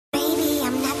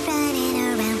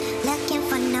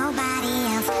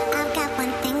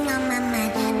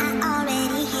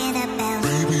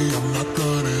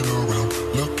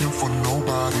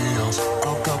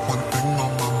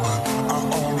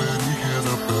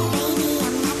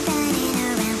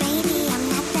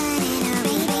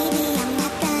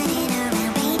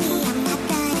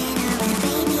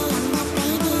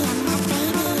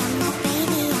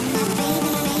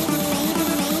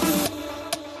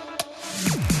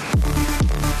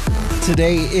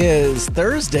Today is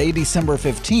Thursday, December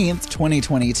 15th,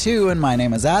 2022, and my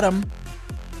name is Adam.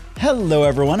 Hello,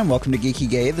 everyone, and welcome to Geeky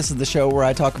Gay. This is the show where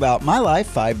I talk about my life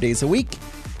 5 days a week,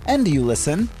 and you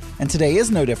listen, and today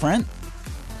is no different.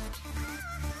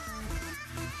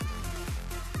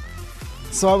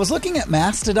 So I was looking at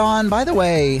Mastodon. By the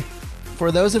way,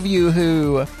 for those of you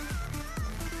who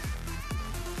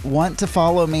want to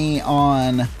follow me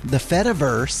on the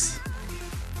Fediverse,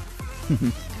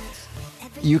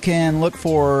 you can look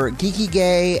for Geeky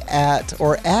Gay at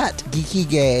Geeky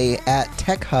Gay at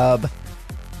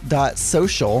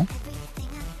techhub.social.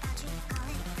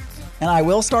 And I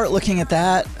will start looking at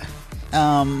that.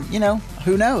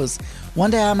 Who knows?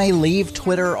 One day I may leave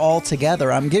Twitter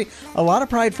altogether. I'm getting a lot of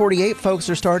Pride 48 folks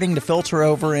are starting to filter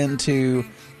over into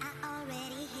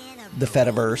the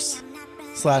Fediverse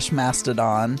 /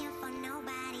 Mastodon.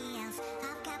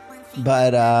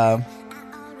 But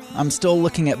I'm still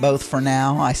looking at both for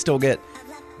now. I still get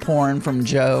porn from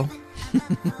Joe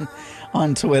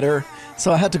on Twitter,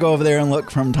 so I have to go over there and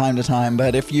look from time to time.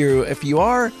 But if you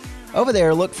are over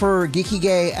there, look for Geeky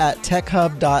Gay at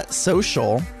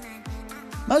techhub.social.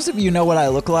 Most of you know what I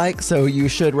look like, so you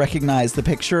should recognize the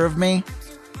picture of me.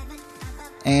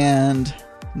 And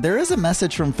there is a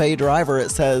message from Faye Driver.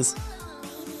 It says,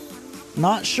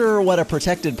 "Not sure what a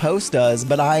protected post does,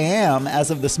 but I am,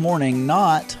 as of this morning,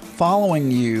 not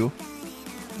following you,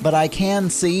 but I can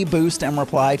see, boost, and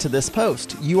reply to this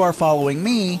post. You are following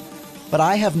me, but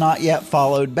I have not yet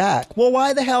followed back." Well,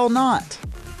 why the hell not?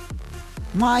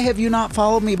 Why have you not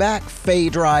followed me back, Faye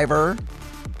Driver?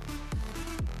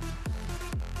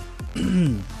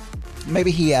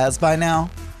 Maybe he has by now.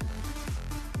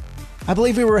 I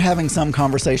believe we were having some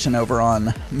conversation over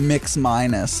on Mix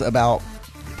Minus about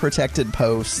protected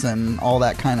posts and all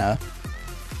that kind of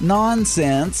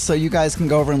nonsense, so you guys can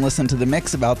go over and listen to the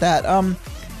mix about that.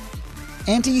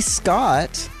 Auntie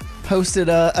Scott posted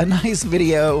a nice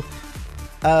video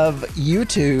of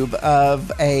YouTube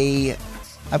of I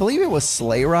believe it was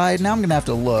Sleigh Ride. Now I'm gonna have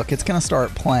to look. It's gonna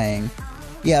start playing.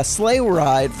 Yeah, Sleigh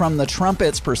Ride from the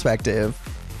trumpet's perspective,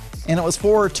 and it was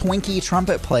for Twinkie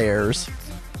trumpet players,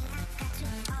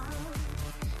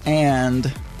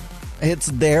 and it's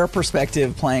their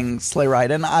perspective playing Sleigh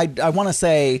Ride. And I want to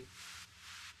say,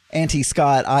 Auntie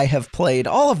Scott, I have played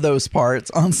all of those parts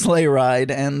on Sleigh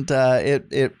Ride, and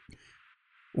it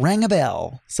rang a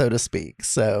bell, so to speak.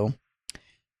 So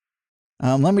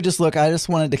let me just look. I just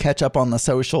wanted to catch up on the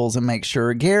socials and make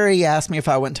sure. Gary asked me if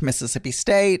I went to Mississippi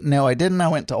State. No, I didn't. I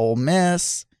went to Ole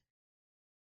Miss.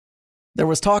 There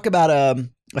was talk about a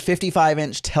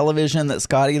 55-inch television that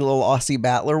Scotty, little Aussie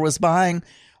battler, was buying,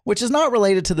 which is not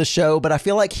related to the show, but I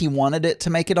feel like he wanted it to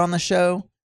make it on the show.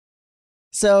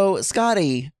 So,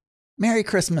 Scotty, Merry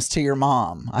Christmas to your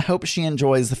mom. I hope she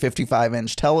enjoys the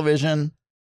 55-inch television.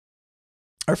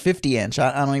 Or 50-inch,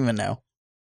 I don't even know.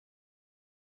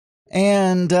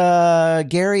 And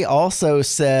Gary also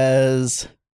says,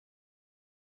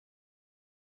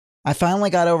 "I finally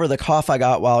got over the cough I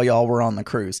got while y'all were on the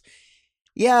cruise."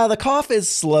 Yeah, the cough is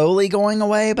slowly going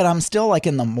away, but I'm still like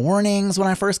in the mornings when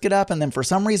I first get up. And then for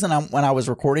some reason, when I was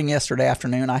recording yesterday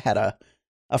afternoon, I had a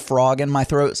frog in my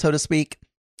throat, so to speak.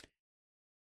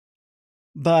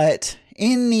 But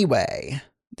anyway,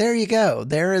 there you go.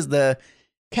 There is the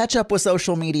catch up with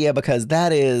social media, because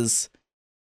those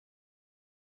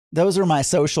are my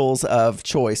socials of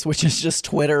choice, which is just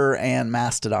Twitter and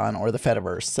Mastodon or the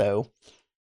Fediverse. So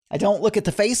I don't look at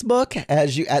the Facebook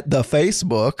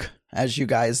as you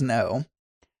guys know.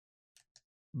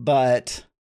 But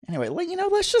anyway,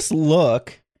 let's just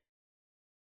look.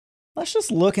 Let's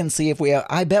just look and see if we have.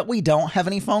 I bet we don't have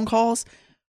any phone calls.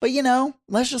 But,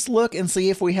 let's just look and see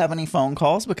if we have any phone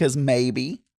calls, because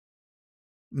maybe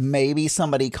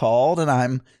somebody called and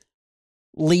I'm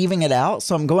leaving it out.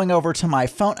 So I'm going over to my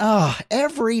phone.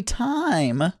 Every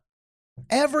time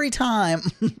I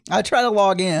try to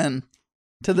log in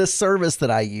to this service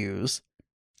that I use,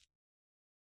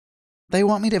 they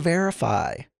want me to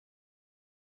verify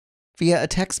via a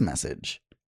text message.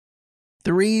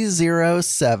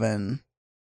 307-5884.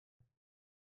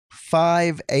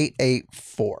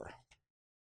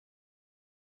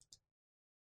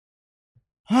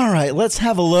 All right, let's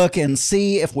have a look and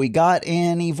see if we got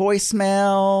any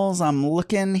voicemails. I'm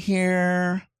looking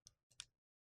here.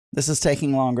 This is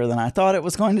taking longer than I thought it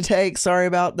was going to take. Sorry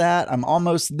about that. I'm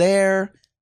almost there.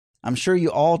 I'm sure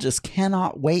you all just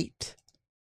cannot wait.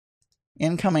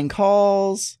 Incoming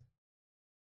calls.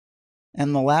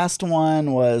 And the last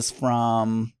one was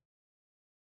from,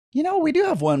 we do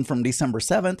have one from December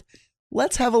 7th.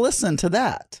 Let's have a listen to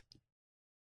that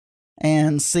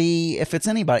and see if it's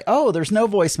anybody. Oh, there's no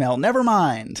voicemail. Never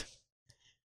mind.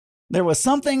 There was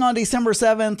something on December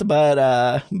 7th,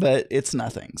 but it's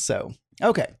nothing. So,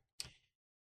 okay.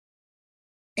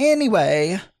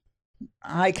 Anyway,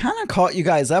 I kind of caught you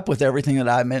guys up with everything that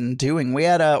I've been doing. We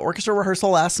had an orchestra rehearsal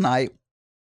last night,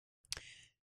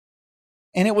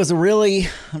 and it was really,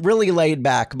 really laid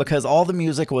back because all the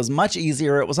music was much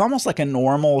easier. It was almost like a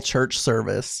normal church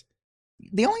service.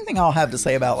 The only thing I'll have to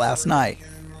say about last night.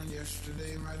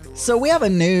 So we have a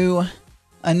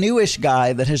newish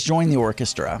guy that has joined the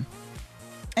orchestra.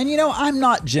 And you know, I'm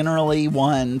not generally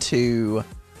one to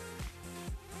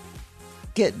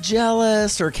get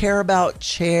jealous or care about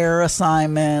chair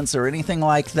assignments or anything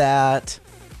like that.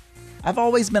 I've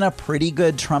always been a pretty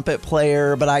good trumpet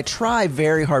player, but I try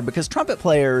very hard because trumpet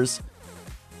players,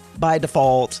 by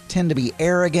default, tend to be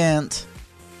arrogant,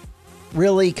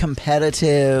 really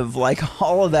competitive, like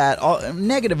all of that,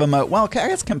 negative emotion. Well, I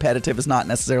guess competitive is not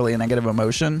necessarily a negative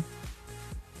emotion.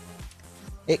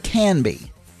 It can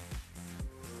be.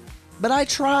 But I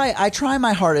try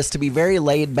my hardest to be very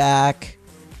laid back,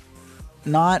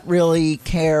 not really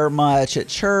care much. At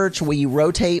church, we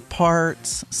rotate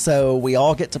parts, so we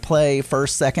all get to play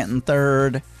first, second, and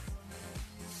third.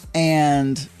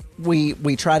 And we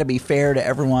try to be fair to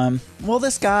everyone. Well,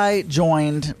 this guy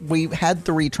joined. We had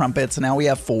 3 trumpets, and now we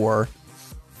have 4.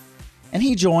 And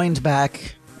he joined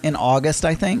back in August,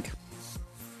 I think.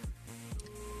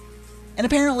 And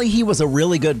apparently he was a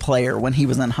really good player when he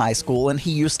was in high school, and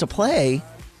he used to play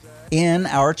in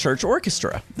our church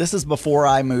orchestra. This is before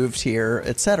I moved here,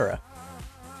 etc.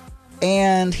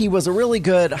 And he was a really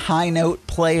good high note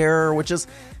player, which is,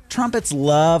 trumpets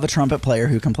love a trumpet player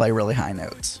who can play really high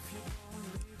notes.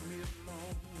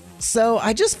 So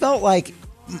I just felt like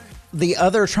the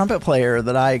other trumpet player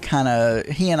that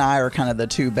he and I are kind of the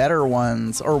 2 better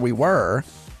ones, or we were.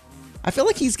 I feel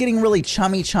like he's getting really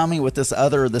chummy with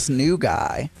this new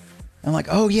guy. I'm like,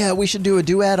 oh yeah, we should do a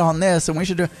duet on this, and we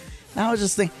should do. And I was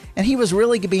just thinking, and he was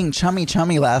really being chummy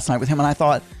last night with him, and I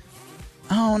thought,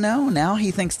 oh no, now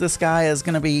he thinks this guy is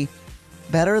going to be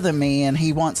better than me, and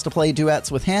he wants to play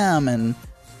duets with him, and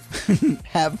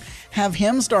have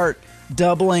him start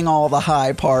doubling all the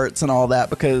high parts and all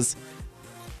that, because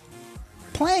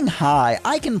playing high,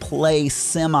 I can play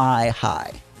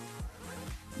semi-high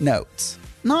notes.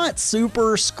 Not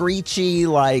super screechy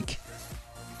like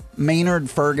Maynard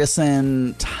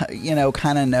Ferguson,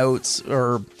 kind of notes,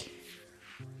 or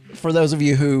for those of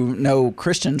you who know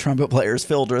Christian trumpet players,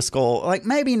 Phil Driscoll, like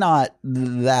maybe not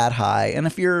that high. And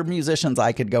if you're musicians,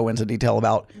 I could go into detail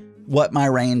about what my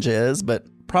range is, but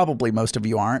probably most of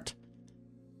you aren't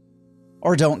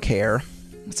or don't care.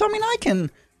 So, I mean,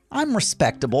 I'm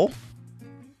respectable,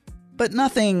 but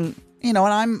nothing, and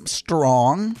I'm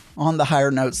strong on the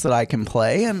higher notes that I can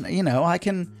play. And, I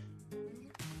can,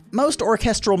 most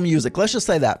orchestral music, let's just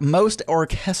say that, most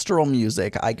orchestral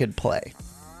music I could play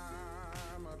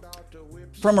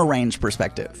from a range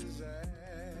perspective.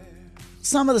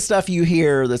 Some of the stuff you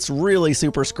hear that's really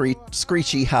super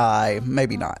screechy high,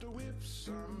 maybe not.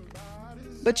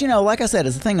 But, like I said,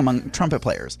 it's a thing among trumpet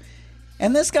players.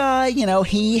 And this guy,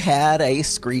 he had a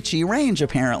screechy range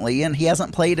apparently, and he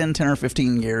hasn't played in 10 or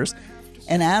 15 years.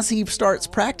 And as he starts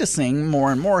practicing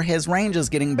more and more, his range is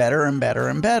getting better and better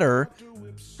and better.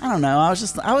 I don't know. I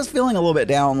was feeling a little bit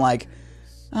down, like,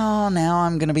 oh, now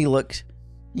I'm going to be looked,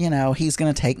 he's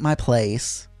going to take my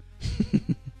place.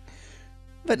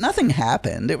 But nothing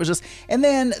happened. It was just, and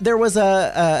then there was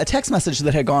a text message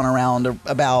that had gone around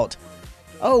about,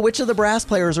 oh, which of the brass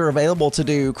players are available to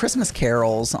do Christmas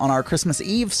carols on our Christmas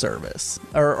Eve service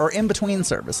or in between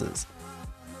services.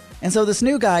 And so this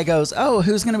new guy goes, oh,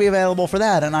 who's going to be available for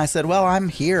that? And I said, well, I'm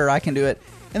here. I can do it.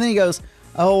 And then he goes,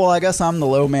 oh, well, I guess I'm the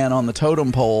low man on the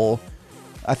totem pole.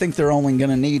 I think they're only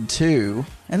going to need 2.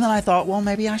 And then I thought, well,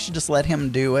 maybe I should just let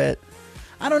him do it.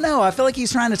 I don't know. I feel like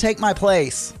he's trying to take my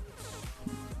place.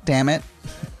 Damn it.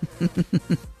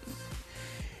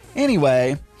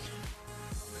 Anyway,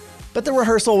 but the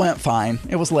rehearsal went fine.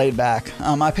 It was laid back.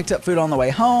 I picked up food on the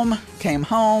way home, came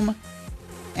home,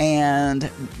 and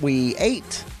we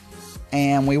ate.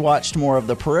 And we watched more of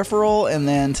The Peripheral, and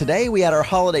then today we had our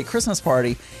holiday Christmas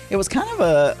party. It was kind of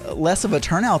a less of a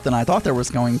turnout than I thought there was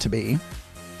going to be.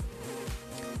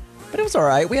 But it was all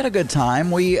right. We had a good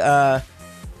time. We had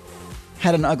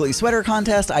an ugly sweater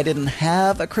contest. I didn't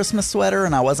have a Christmas sweater,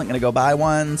 and I wasn't going to go buy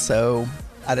one, so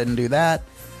I didn't do that.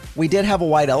 We did have a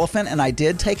white elephant, and I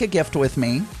did take a gift with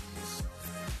me.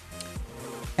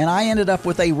 And I ended up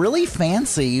with a really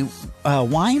fancy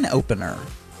wine opener.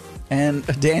 And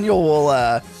Daniel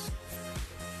will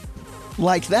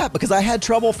like that, because I had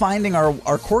trouble finding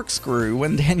our corkscrew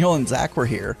when Daniel and Zach were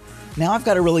here. Now I've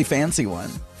got a really fancy one.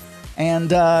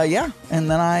 And and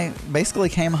then I basically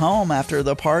came home after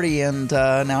the party, and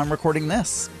now I'm recording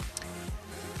this.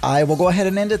 I will go ahead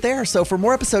and end it there. So for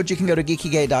more episodes, you can go to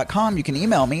geekygay.com. You can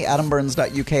email me,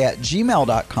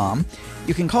 adamburns.uk@gmail.com.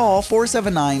 You can call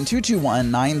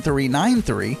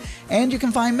 479-221-9393. And you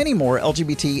can find many more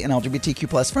LGBT and LGBTQ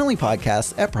plus friendly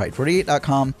podcasts at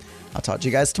pride48.com. I'll talk to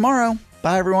you guys tomorrow.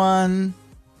 Bye, everyone.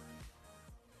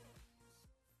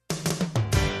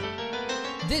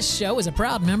 This show is a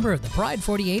proud member of the Pride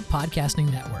 48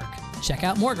 Podcasting Network. Check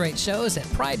out more great shows at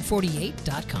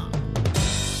pride48.com.